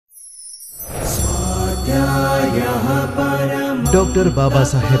Dr.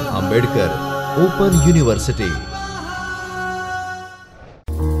 Babasaheb Ambedkar Open University.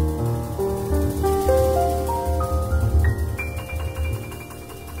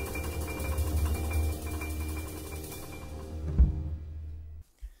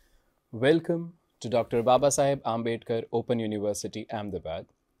 Welcome to Dr. Babasaheb Ambedkar Open University, Ahmedabad,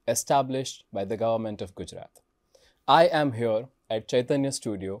 established by the Government of Gujarat. I am here at Chaitanya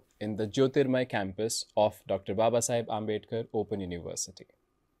Studio in the Jyotirmay campus of Dr. Babasaheb Ambedkar Open University.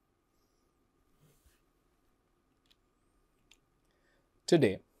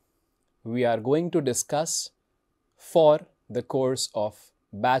 Today, we are going to discuss for the course of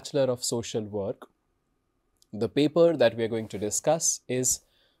Bachelor of Social Work. The paper that we are going to discuss is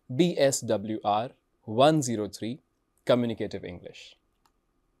BSWR 103 Communicative English.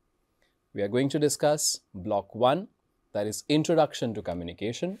 We are going to discuss Block 1, that is Introduction to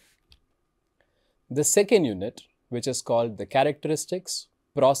Communication. The second unit, which is called the Characteristics,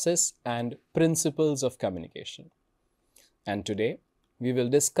 Process and Principles of Communication. And today, we will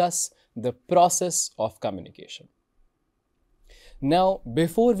discuss the process of communication. Now,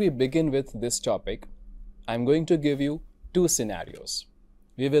 before we begin with this topic, I'm going to give you two scenarios.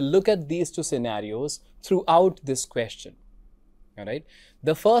 We will look at these two scenarios throughout this question. All right.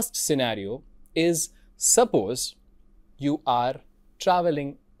 The first scenario is, suppose you are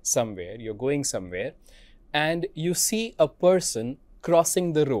traveling somewhere, you're going somewhere, and you see a person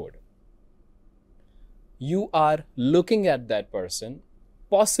crossing the road. You are looking at that person.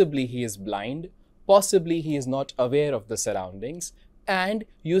 Possibly he is blind, possibly he is not aware of the surroundings, and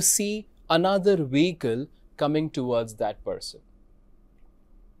you see another vehicle coming towards that person.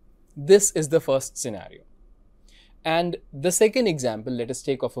 This is the first scenario. And the second example, let us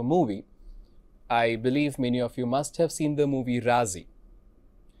take of a movie. I believe many of you must have seen the movie Razi.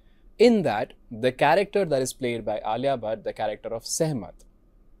 In that, the character that is played by Alia Bhatt, the character of Sehmat,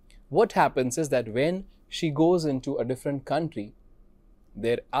 what happens is that when she goes into a different country,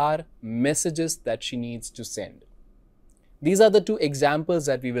 there are messages that she needs to send. These are the two examples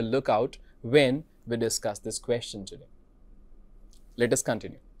that we will look out when we discuss this question today. Let us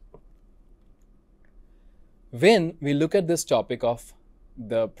continue. When we look at this topic of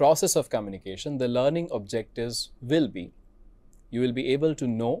the process of communication, the learning objectives will be, you will be able to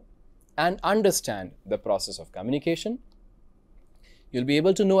know and understand the process of communication. You'll be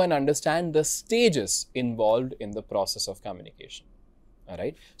able to know and understand the stages involved in the process of communication. All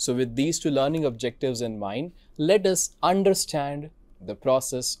right. So with these two learning objectives in mind, let us understand the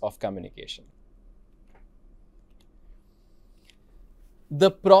process of communication.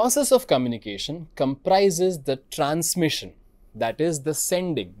 The process of communication comprises the transmission, that is the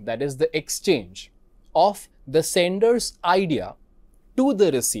sending, that is the exchange of the sender's idea to the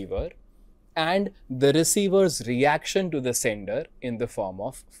receiver and the receiver's reaction to the sender in the form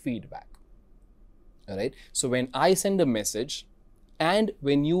of feedback. All right. So when I send a message and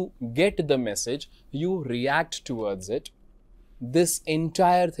when you get the message, you react towards it, this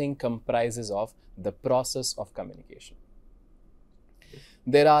entire thing comprises of the process of communication.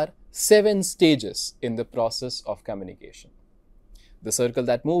 There are 7 stages in the process of communication. The circle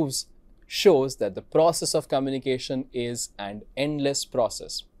that moves shows that the process of communication is an endless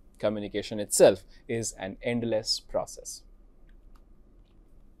process. Communication itself is an endless process.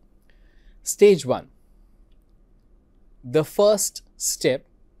 Stage 1. The first step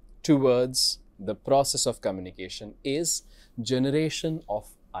towards the process of communication is generation of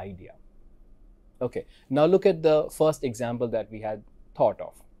idea. Okay, now look at the first example that we had thought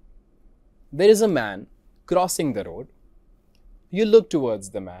of. There is a man crossing the road. You look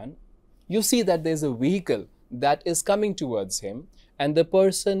towards the man. You see that there is a vehicle that is coming towards him and the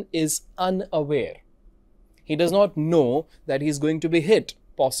person is unaware. He does not know that he is going to be hit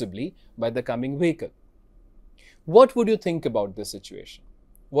possibly by the coming vehicle. What would you think about this situation?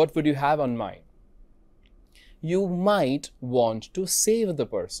 What would you have on mind? You might want to save the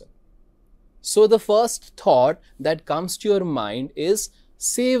person. So the first thought that comes to your mind is,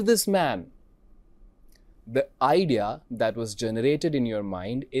 save this man. The idea that was generated in your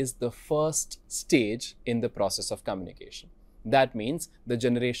mind is the first stage in the process of communication. That means the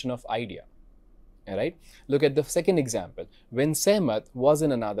generation of idea. All right. Look at the second example. When Sehmat was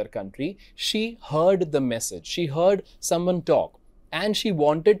in another country, she heard the message. She heard someone talk and she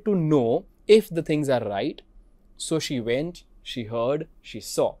wanted to know if the things are right. So she went, she heard, she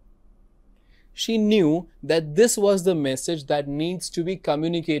saw. She knew that this was the message that needs to be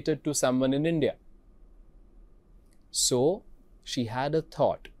communicated to someone in India. So she had a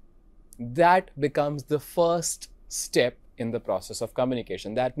thought. That becomes the first step in the process of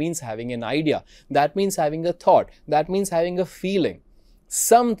communication. That means having an idea. That means having a thought. That means having a feeling.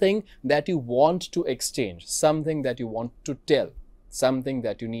 Something that you want to exchange, something that you want to tell, something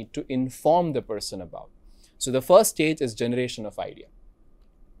that you need to inform the person about. So the first stage is generation of idea.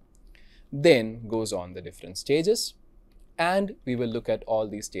 Then goes on the different stages, and we will look at all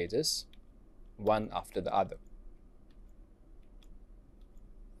these stages one after the other.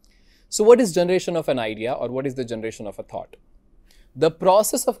 So what is generation of an idea, or what is the generation of a thought? The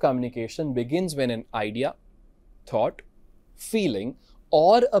process of communication begins when an idea, thought, feeling,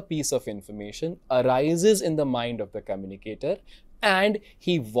 or a piece of information arises in the mind of the communicator and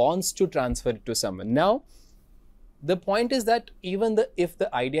he wants to transfer it to someone. Now, the point is that even if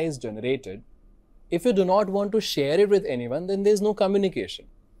the idea is generated, if you do not want to share it with anyone, then there is no communication.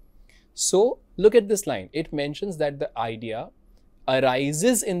 So look at this line. It mentions that the idea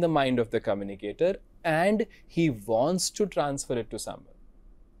arises in the mind of the communicator and he wants to transfer it to someone.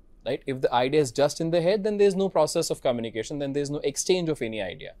 Right? If the idea is just in the head, then there is no process of communication, then there is no exchange of any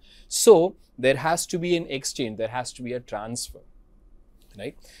idea. So there has to be an exchange, there has to be a transfer.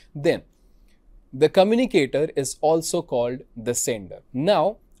 Right? Then the communicator is also called the sender.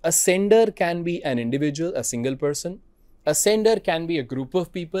 Now, a sender can be an individual, a single person. A sender can be a group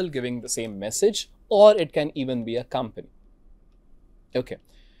of people giving the same message, or it can even be a company. Okay.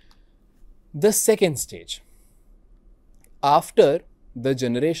 The second stage, after the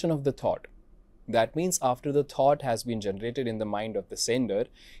generation of the thought, that means after the thought has been generated in the mind of the sender,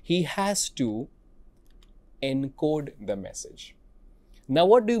 he has to encode the message. Now,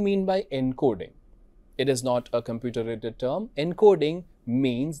 what do you mean by encoding? It is not a computer-related term. Encoding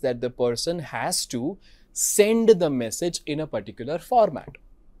means that the person has to send the message in a particular format.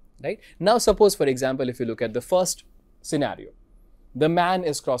 Right? Now, suppose, for example, if you look at the first scenario, the man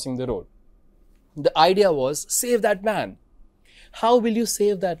is crossing the road. The idea was, save that man. How will you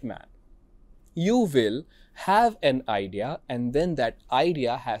save that man? You will have an idea, and then that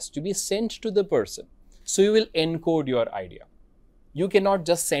idea has to be sent to the person. So you will encode your idea. You cannot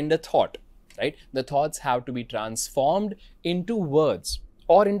just send a thought, right? The thoughts have to be transformed into words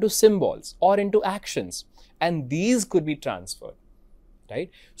or into symbols or into actions, and these could be transferred, right?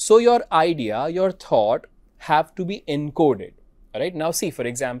 So your idea, your thought have to be encoded. All right. Now see, for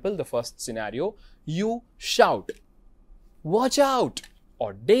example, the first scenario, you shout, watch out,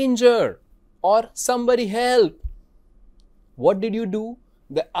 or danger, or somebody help. What did you do?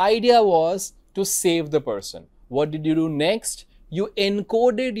 The idea was to save the person. What did you do next? You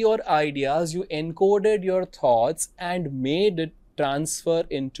encoded your ideas, you encoded your thoughts and made it transfer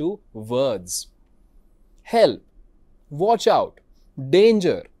into words. Help, watch out,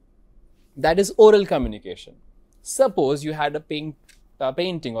 danger. That is oral communication. Suppose you had a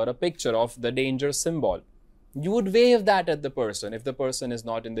painting or a picture of the danger symbol. You would wave that at the person. If the person is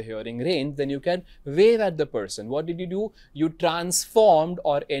not in the hearing range, then you can wave at the person. What did you do? You transformed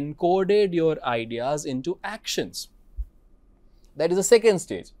or encoded your ideas into actions. That is the second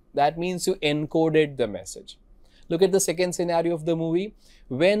stage. That means you encoded the message. Look at the second scenario of the movie.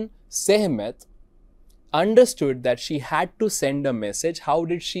 When Sehmet understood that she had to send a message, how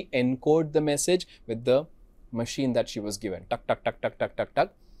did she encode the message? With the machine that she was given. Tuck, tuck, tuck, tuck, tuck, tuck,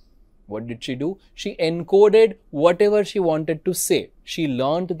 tuck. What did she do? She encoded whatever she wanted to say. She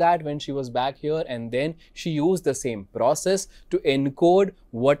learned that when she was back here, and then she used the same process to encode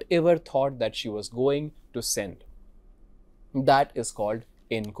whatever thought that she was going to send. That is called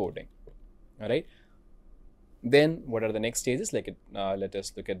encoding. All right. Then what are the next stages? Let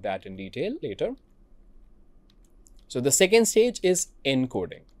us look at that in detail later. So the second stage is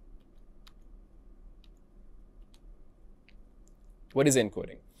encoding. What is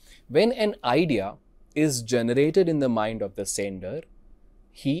encoding? When an idea is generated in the mind of the sender,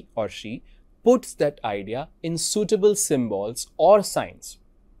 he or she puts that idea in suitable symbols or signs.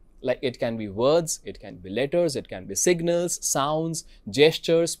 Like it can be words, it can be letters, it can be signals, sounds,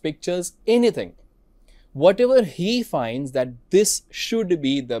 gestures, pictures, anything. Whatever he finds that this should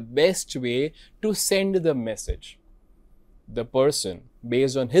be the best way to send the message, the person,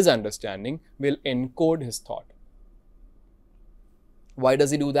 based on his understanding, will encode his thought. Why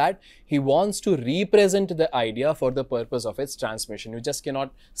does he do that? He wants to represent the idea for the purpose of its transmission. You just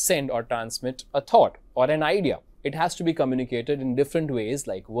cannot send or transmit a thought or an idea. It has to be communicated in different ways,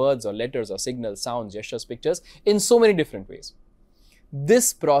 like words or letters or signals, sounds, gestures, pictures, in so many different ways.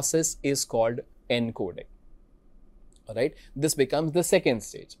 This process is called encoding. All right. This becomes the second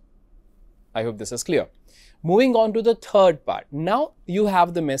stage. I hope this is clear. Moving on to the third part. Now you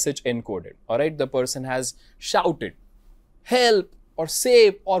have the message encoded. All right. The person has shouted, help, or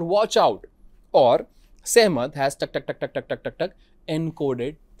save, or watch out, or Sehmat has tuck, tuck, tuck, tuck, tuck, tuck, tuck, tuck,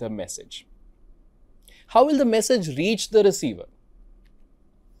 encoded the message. How will the message reach the receiver?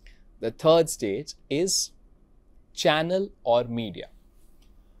 The third stage is channel or media.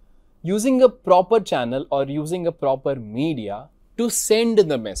 Using a proper channel or using a proper media to send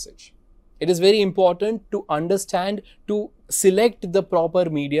the message. It is very important to understand, to select the proper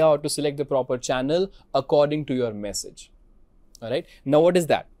media or to select the proper channel according to your message. Alright. Now what is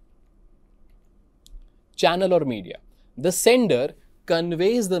that? Channel or media. The sender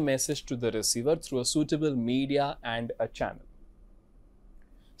conveys the message to the receiver through a suitable media and a channel.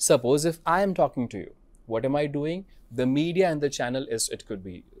 Suppose if I am talking to you, what am I doing? The media and the channel is, it could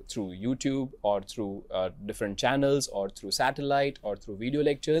be through YouTube or through different channels or through satellite or through video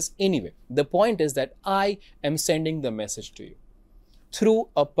lectures. Anyway, the point is that I am sending the message to you through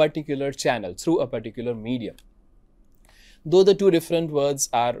a particular channel, through a particular medium. Though the two different words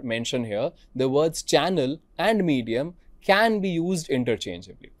are mentioned here, the words channel and medium can be used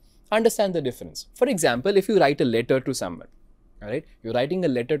interchangeably. Understand the difference. For example, if you write a letter to someone, all right, you're writing a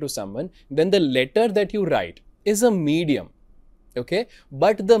letter to someone, then the letter that you write is a medium, okay?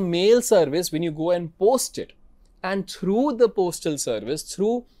 But the mail service, when you go and post it, and through the postal service,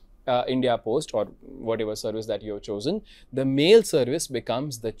 through India Post or whatever service that you have chosen, the mail service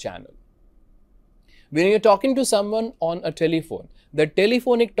becomes the channel. When you're talking to someone on a telephone, the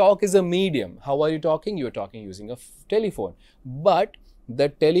telephonic talk is a medium. How are you talking? You're talking using a telephone. But the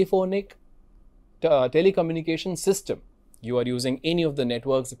telephonic telecommunication system, you are using any of the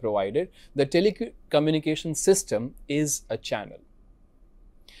networks provided, the telecommunication system is a channel.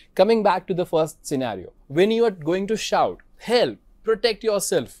 Coming back to the first scenario, when you are going to shout, help, protect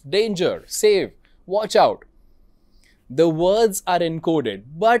yourself, danger, save, watch out, the words are encoded.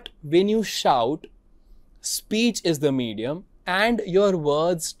 But when you shout, speech is the medium and your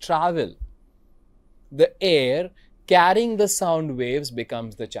words travel. The air carrying the sound waves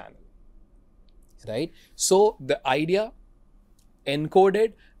becomes the channel, right? So the idea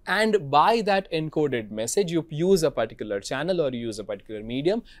encoded, and by that encoded message you use a particular channel or you use a particular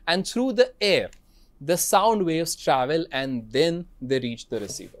medium, and through the air the sound waves travel and then they reach the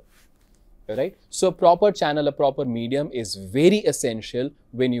receiver, right? So a proper channel, a proper medium is very essential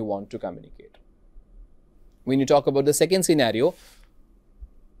when you want to communicate. When you talk about the second scenario,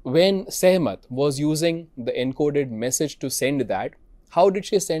 when Sehmat was using the encoded message to send that, how did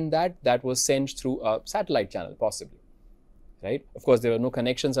she send that? That was sent through a satellite channel, possibly, right? Of course, there were no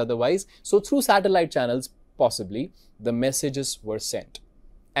connections otherwise. So through satellite channels, possibly, the messages were sent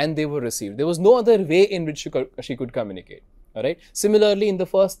and they were received. There was no other way in which she could communicate. All right. Similarly, in the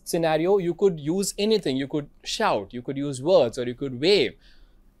first scenario, you could use anything. You could shout, you could use words, or you could wave,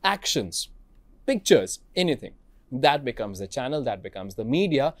 actions, pictures, anything. That becomes the channel, that becomes the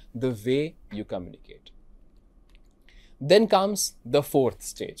media, the way you communicate. Then comes the fourth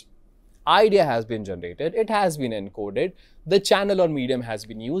stage. Idea has been generated, it has been encoded, the channel or medium has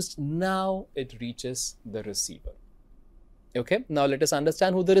been used, now it reaches the receiver. Okay, now let us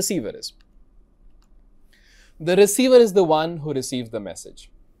understand who the receiver is. The receiver is the one who receives the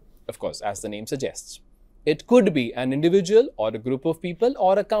message. Of course, as the name suggests. It could be an individual or a group of people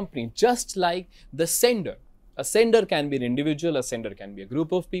or a company, just like the sender. A sender can be an individual, a sender can be a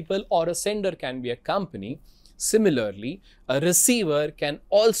group of people, or a sender can be a company. Similarly, a receiver can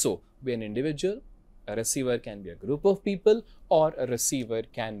also be an individual, a receiver can be a group of people, or a receiver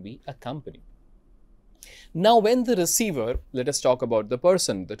can be a company. Now, when the receiver, let us talk about the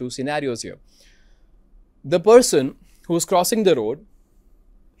person, the two scenarios here. The person who is crossing the road,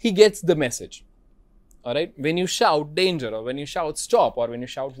 he gets the message. All right. When you shout danger, or when you shout stop, or when you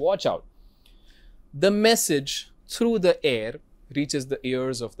shout watch out, the message through the air reaches the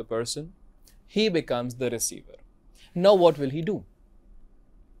ears of the person. He becomes the receiver. Now what will he do?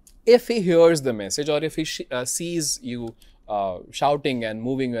 If he hears the message, or if he sees you shouting and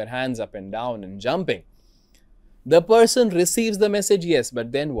moving your hands up and down and jumping, the person receives the message, yes,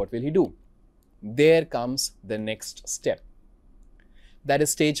 but then what will he do? There comes the next step. That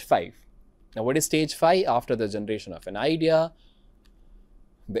is stage 5. Now, what is stage 5? After the generation of an idea,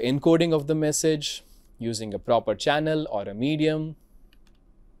 the encoding of the message, using a proper channel or a medium,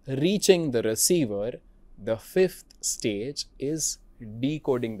 reaching the receiver, the 5th stage is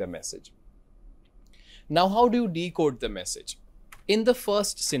decoding the message. Now, how do you decode the message? In the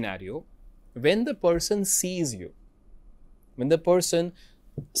first scenario, when the person sees you, when the person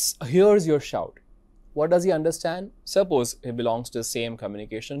hears your shout, what does he understand? Suppose he belongs to the same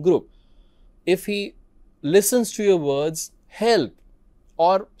communication group. If he listens to your words, help,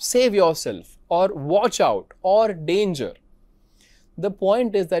 or save yourself, or watch out, or danger, The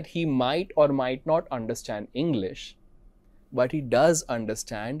point is that he might or might not understand English, but he does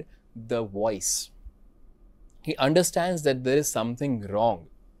understand the voice. He understands that there is something wrong,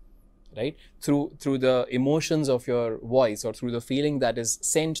 right? Through the emotions of your voice, or through the feeling that is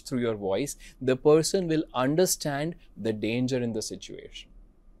sent through your voice, the person will understand the danger in the situation.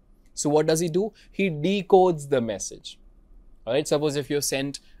 So what does he do? He decodes the message. All right, suppose if you're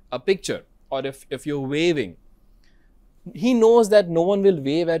sent a picture, or if you're waving, he knows that no one will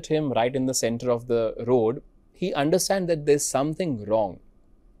wave at him right in the center of the road. He understands that there's something wrong,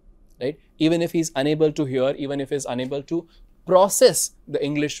 right? Even if he's unable to hear, even if he's unable to process the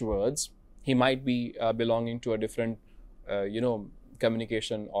English words, he might be belonging to a different,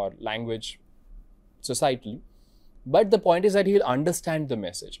 communication or language society. But the point is that he'll understand the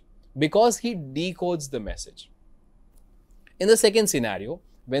message because he decodes the message. In the second scenario,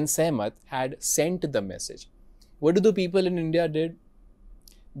 when Sehmat had sent the message, what do the people in India did?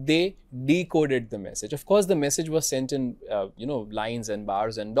 They decoded the message. Of course, the message was sent in, lines and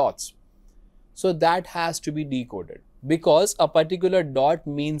bars and dots. So that has to be decoded, because a particular dot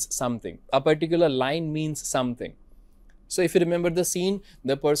means something. A particular line means something. So if you remember the scene,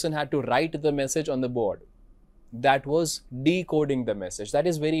 the person had to write the message on the board. That was decoding the message. That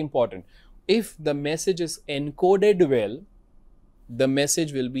is very important. If the message is encoded well, the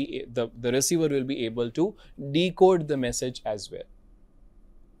message will be, the receiver will be able to decode the message as well.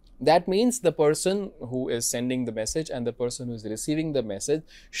 That means the person who is sending the message and the person who is receiving the message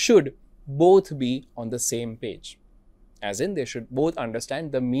should both be on the same page. As in, they should both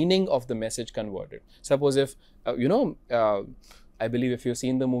understand the meaning of the message converted. Suppose if, I believe if you've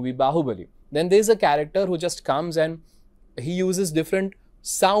seen the movie Bahubali, then there's a character who just comes and he uses different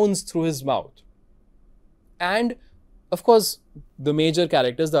sounds through his mouth. And of course, the major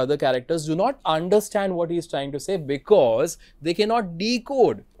characters, the other characters, do not understand what he is trying to say because they cannot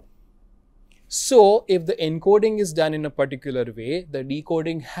decode. So, if the encoding is done in a particular way, the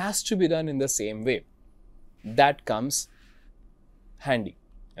decoding has to be done in the same way. That comes handy.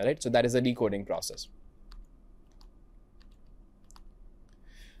 All right, so that is the decoding process.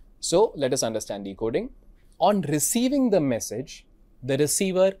 So, let us understand decoding. On receiving the message, the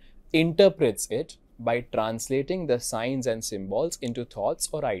receiver interprets it by translating the signs and symbols into thoughts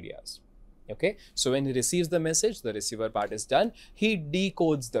or ideas. Okay, so when he receives the message, the receiver part is done, he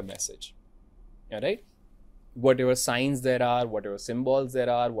decodes the message. All right, whatever signs there are, whatever symbols there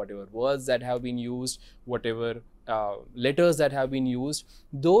are, whatever words that have been used, whatever letters that have been used,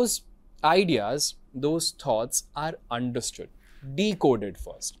 those ideas, those thoughts are understood, decoded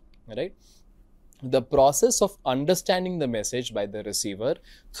first. All right. The process of understanding the message by the receiver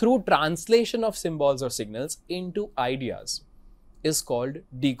through translation of symbols or signals into ideas is called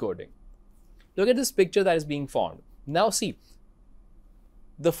decoding. Look at this picture that is being formed. Now see,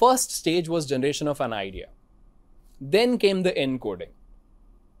 the first stage was generation of an idea. Then came the encoding.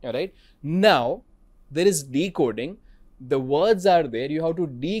 All right. Now there is decoding. The words are there. You have to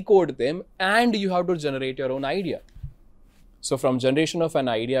decode them and you have to generate your own idea. So from generation of an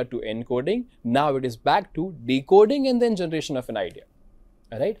idea to encoding, now it is back to decoding and then generation of an idea.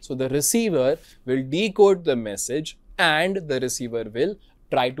 All right. So the receiver will decode the message and the receiver will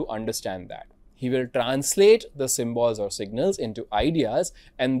try to understand that. He will translate the symbols or signals into ideas,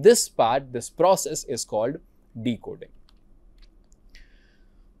 and this part, this process is called decoding.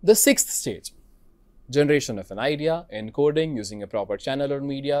 The sixth stage, generation of an idea, encoding using a proper channel or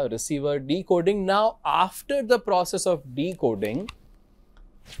media, receiver, decoding. Now, after the process of decoding,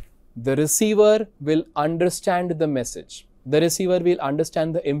 the receiver will understand the message. The receiver will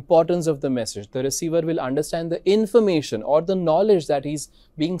understand the importance of the message. The receiver will understand the information or the knowledge that is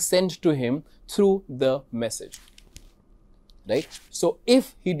being sent to him through the message. Right? So,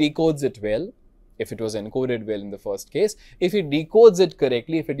 if he decodes it well, if it was encoded well in the first case, if he decodes it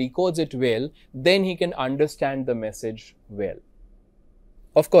correctly, if he decodes it well, then he can understand the message well.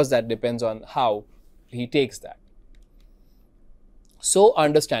 Of course, that depends on how he takes that. So,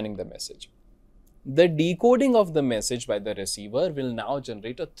 understanding the message. The decoding of the message by the receiver will now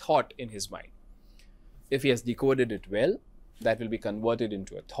generate a thought in his mind. If he has decoded it well, that will be converted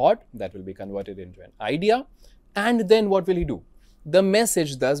into a thought, that will be converted into an idea, and then what will he do? The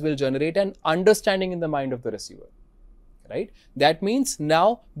message thus will generate an understanding in the mind of the receiver, right? That means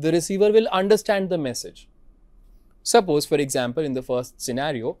now the receiver will understand the message. Suppose, for example, in the first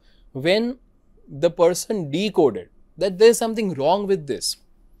scenario, when the person decoded that there is something wrong with this,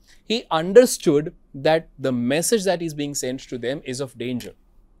 he understood that the message that is being sent to them is of danger.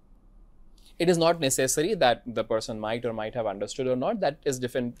 It is not necessary that the person might or might have understood or not. That is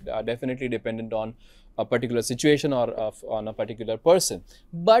definitely dependent on a particular situation or on a particular person.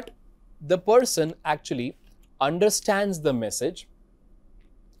 But the person actually understands the message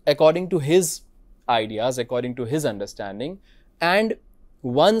according to his ideas, according to his understanding, and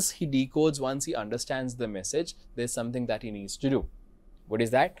once he decodes, once he understands the message, there's something that he needs to do. What is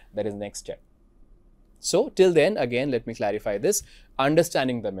that? That is next step. So till then, again, let me clarify this.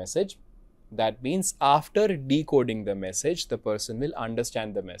 Understanding the message, that means after decoding the message, the person will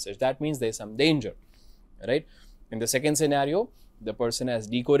understand the message. That means there's some danger, right? In the second scenario, the person has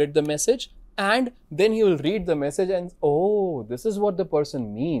decoded the message and then he will read the message and, oh, this is what the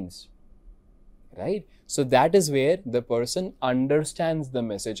person means, right? So that is where the person understands the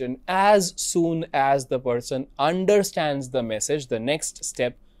message, and as soon as the person understands the message, the next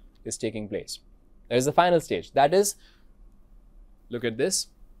step is taking place. There is the final stage. That is, look at this.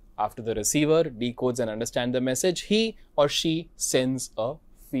 After the receiver decodes and understands the message, he or she sends a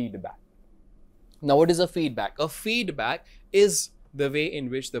feedback. Now, what is a feedback? A feedback is the way in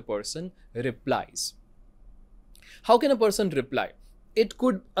which the person replies. How can a person reply? It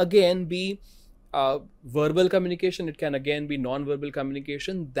could again be verbal communication. It can again be non-verbal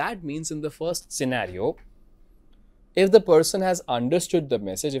communication. That means in the first scenario, if the person has understood the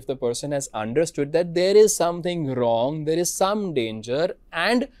message, if the person has understood that there is something wrong, there is some danger,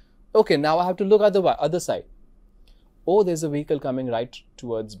 and okay, now I have to look at the other side. Oh, there's a vehicle coming right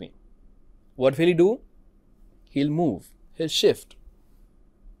towards me. What will he do? He'll move, he'll shift.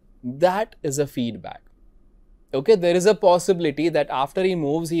 That is a feedback. Okay, there is a possibility that after he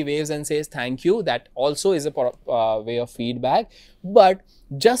moves, he waves and says thank you. That also is a way of feedback. But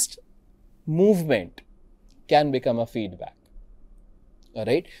just movement can become a feedback. All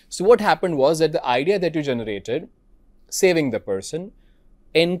right. So what happened was that the idea that you generated, saving the person,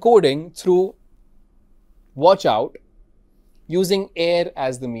 encoding through watch out, using air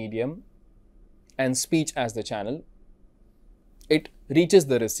as the medium and speech as the channel, it reaches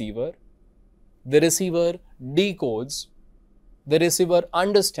the receiver decodes, the receiver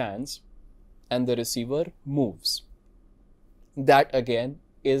understands, and the receiver moves. That again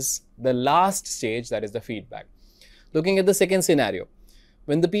is the last stage, that is the feedback. Looking at the second scenario,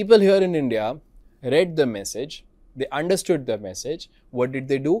 when the people here in India read the message, they understood the message, what did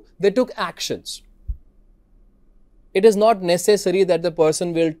they do? They took actions. It is not necessary that the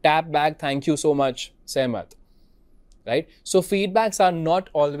person will tap back, thank you so much, Sehmat, right? So feedbacks are not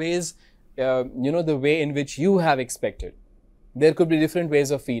always the way in which you have expected. There could be different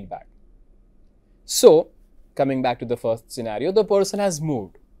ways of feedback. So, coming back to the first scenario, the person has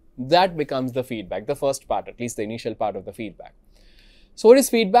moved. That becomes the feedback, the first part, at least the initial part of the feedback. So, what is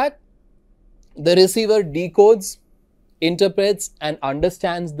feedback? The receiver decodes, interprets, and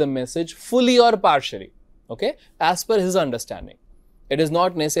understands the message fully or partially, okay, as per his understanding. It is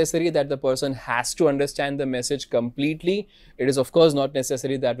not necessary that the person has to understand the message completely. It is of course not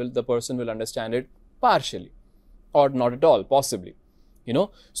necessary that the person will understand it partially or not at all, possibly.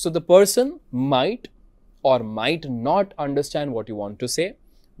 So the person might or might not understand what you want to say,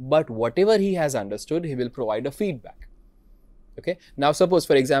 but whatever he has understood, he will provide a feedback. Okay. Now suppose,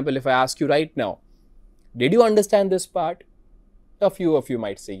 for example, if I ask you right now, did you understand this part? A few of you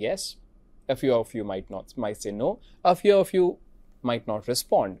might say yes. A few of you might say no. A few of you might not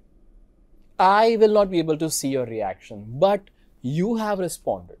respond. I will not be able to see your reaction, but you have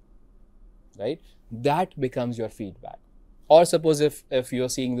responded, right? That becomes your feedback. Or suppose if you're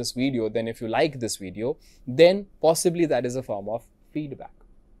seeing this video, then if you like this video, then possibly that is a form of feedback,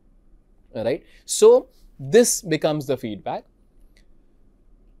 all right? So this becomes the feedback.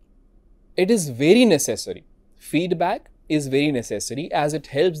 It is very necessary. Feedback is very necessary as it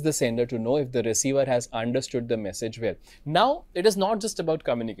helps the sender to know if the receiver has understood the message well. Now, it is not just about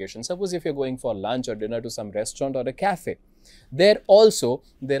communication. Suppose if you're going for lunch or dinner to some restaurant or a cafe, there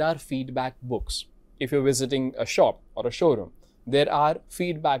are feedback books. If you're visiting a shop or a showroom, there are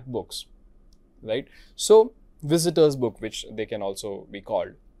feedback books, right? So, visitor's book, which they can also be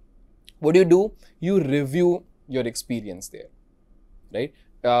called. What do? You review your experience there, right?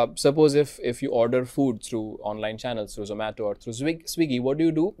 Suppose if you order food through online channels, through Zomato or through Swiggy, what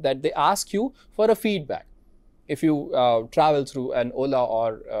do? That they ask you for a feedback. If you travel through an Ola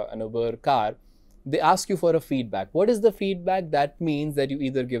or an Uber car, they ask you for a feedback. What is the feedback? That means that you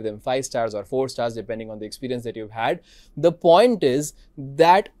either give them 5 stars or 4 stars depending on the experience that you've had. The point is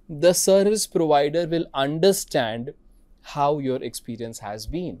that the service provider will understand how your experience has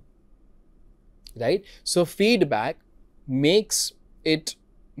been, right? So feedback makes it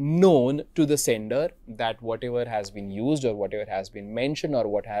known to the sender that whatever has been used or whatever has been mentioned or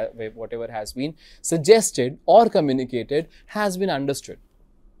whatever has been suggested or communicated has been understood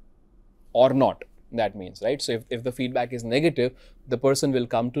or not. That means, right? So if the feedback is negative, the person will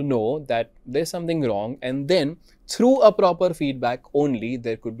come to know that there's something wrong, and then through a proper feedback only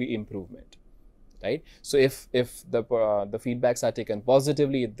there could be improvement, right? So if the feedbacks are taken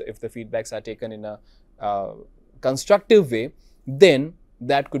positively, if the feedbacks are taken in a constructive way, then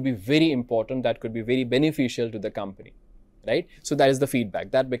that could be very important, that could be very beneficial to the company, right? So that is the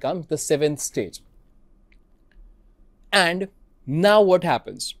feedback. That becomes the 7th stage. And now what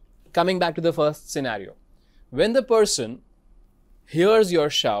happens? Coming back to the first scenario, when the person hears your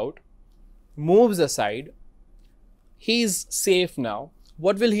shout, moves aside, he's safe now,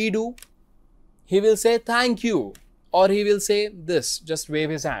 what will he do? He will say thank you, or he will say this, just wave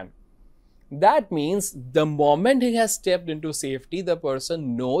his hand. That means the moment he has stepped into safety, the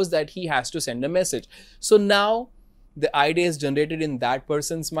person knows that he has to send a message. So now the idea is generated in that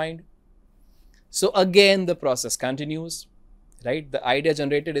person's mind. So again, the process continues, right? The idea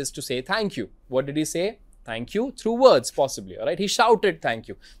generated is to say thank you. What did he say? Thank you through words, possibly, all right? He shouted thank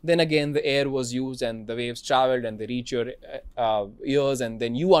you. Then again, the air was used and the waves traveled and they reach your ears, and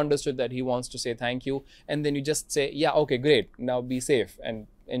then you understood that he wants to say thank you, and then you just say, yeah, okay, great, now be safe and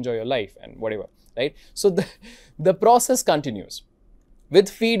enjoy your life and whatever, right? So the process continues. With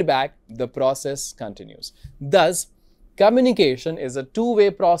feedback, the process continues. Thus, communication is a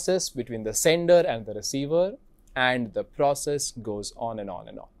two-way process between the sender and the receiver, and the process goes on and on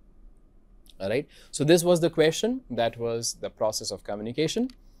and on. All right. So this was the question. That was the process of communication.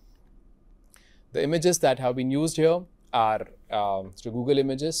 The images that have been used here are through Google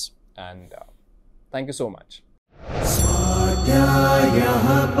Images, and thank you so much.